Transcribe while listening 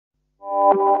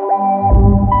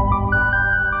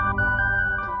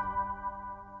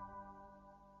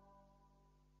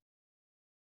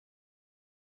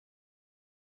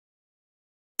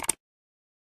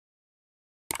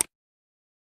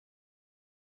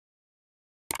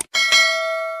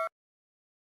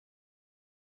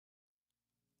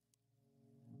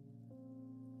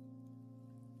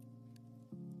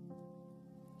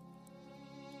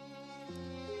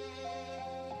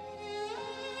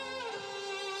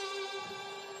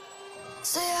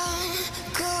Say I'm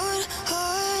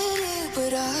good-hearted,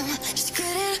 but I'm just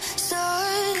getting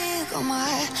started. Got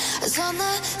my eyes on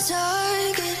the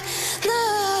target. No,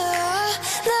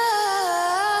 no.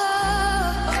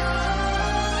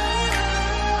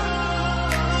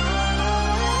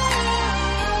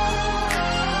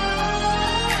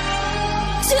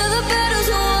 Till the battle's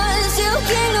won, till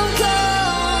kingdom come.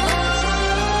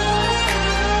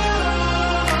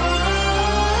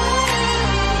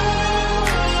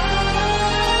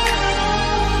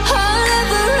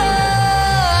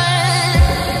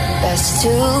 Best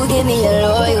to give me your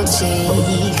loyalty,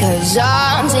 'cause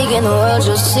I'm taking the world,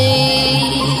 you'll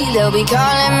see. They'll be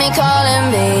calling me,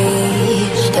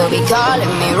 they'll be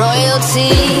calling me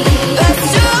royalty. Best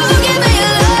to give me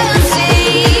your loyalty,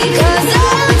 'cause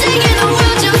I'm taking the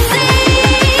world, you'll see.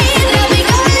 They'll be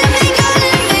calling me,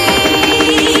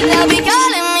 they'll be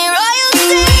calling me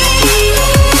royalty.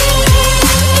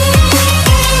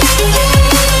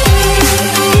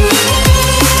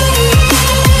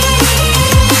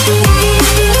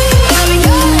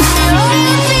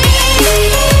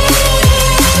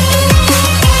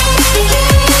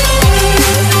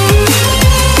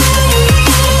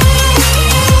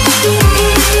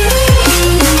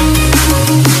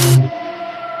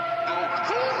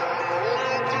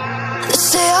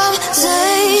 Say I'm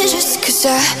dangerous, 'cause I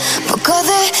broke all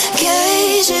the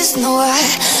cages. No, I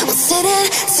won't sit and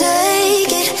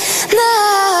take it. No,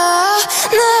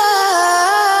 no.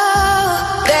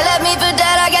 They left me for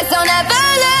dead, I guess I'll never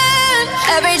learn.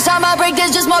 Every time I break,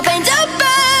 there's just more pain to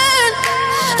burn.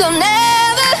 They'll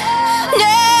never,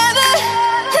 never,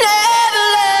 never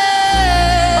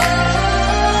learn.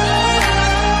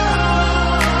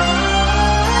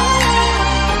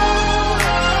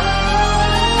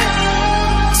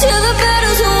 Till the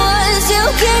battle's won, till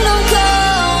kingdom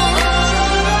come.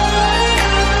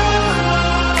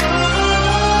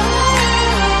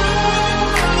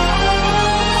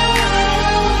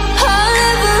 I'll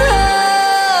never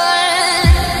run.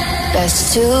 Best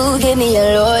to give me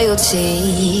your loyalty,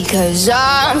 'cause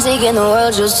I'm taking the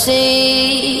world, you'll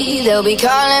see. They'll be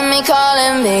calling me,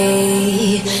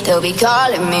 they'll be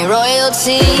calling me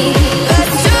royalty.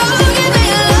 Best to give me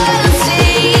your loyalty,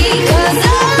 'cause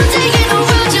I'm taking the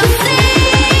world, you'll see.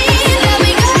 They'll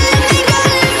be calling me,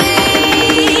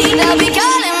 they'll be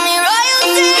calling me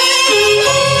royalty.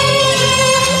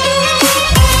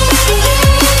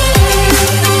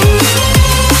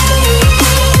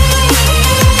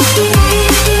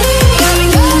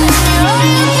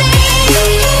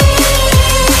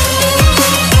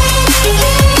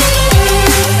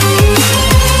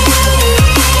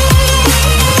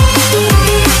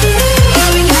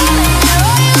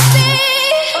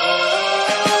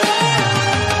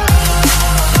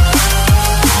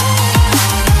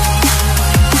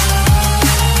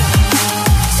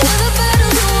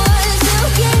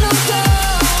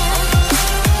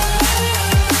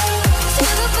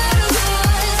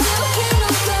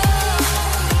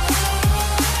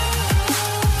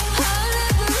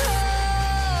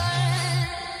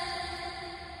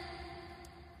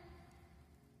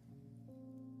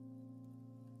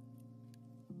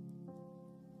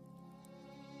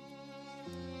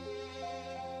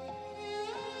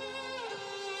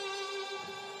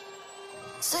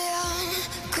 Say I'm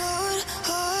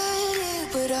good-hearted,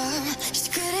 but I'm just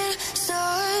getting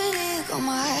started. Got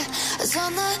my eyes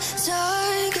on the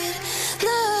target.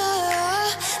 No,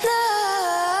 no.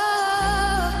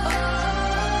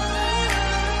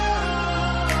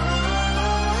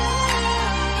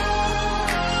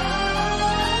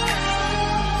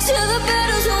 Till the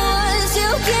battle's won,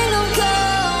 till kingdom come.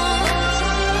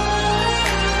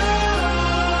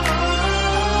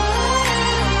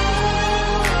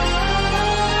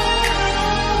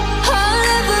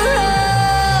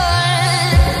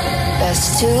 Best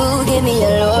to give me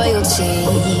your loyalty,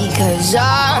 'cause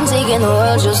I'm taking the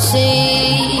world, you'll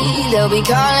see. They'll be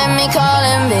calling me,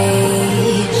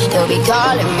 they'll be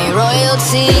calling me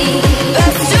royalty.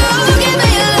 Best to give me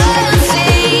your loyalty,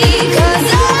 'cause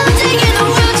I'm taking the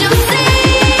world, you'll see.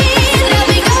 They'll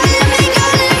be calling me,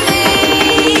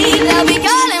 they'll be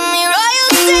calling me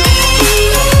royalty.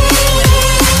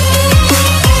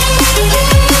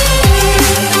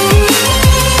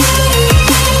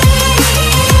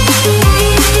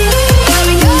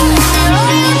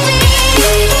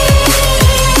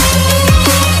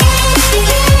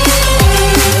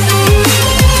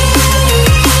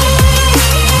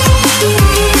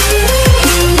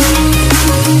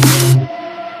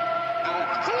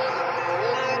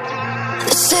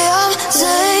 Say I'm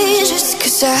dangerous,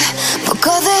 'cause I broke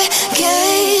all the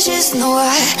cages. No, I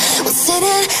won't sit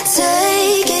and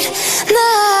take it. No,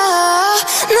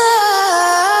 no.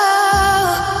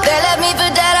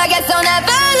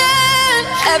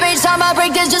 Every time I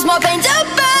break, there's just more pain to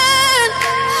burn.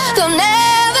 They'll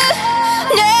never,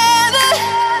 never,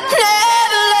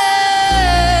 never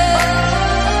learn.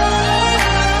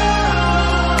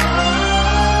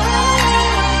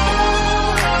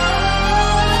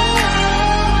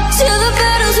 Till the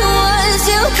battle's won,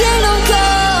 till kingdom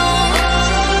come.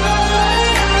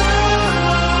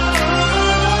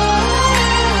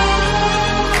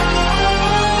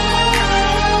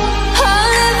 I'll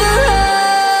never run.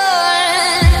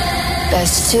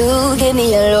 Best to give me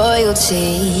your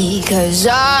loyalty, 'cause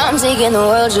I'm taking the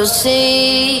world, you'll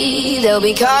see. They'll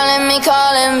be calling me,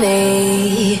 calling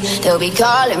me. They'll be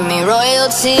calling me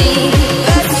royalty.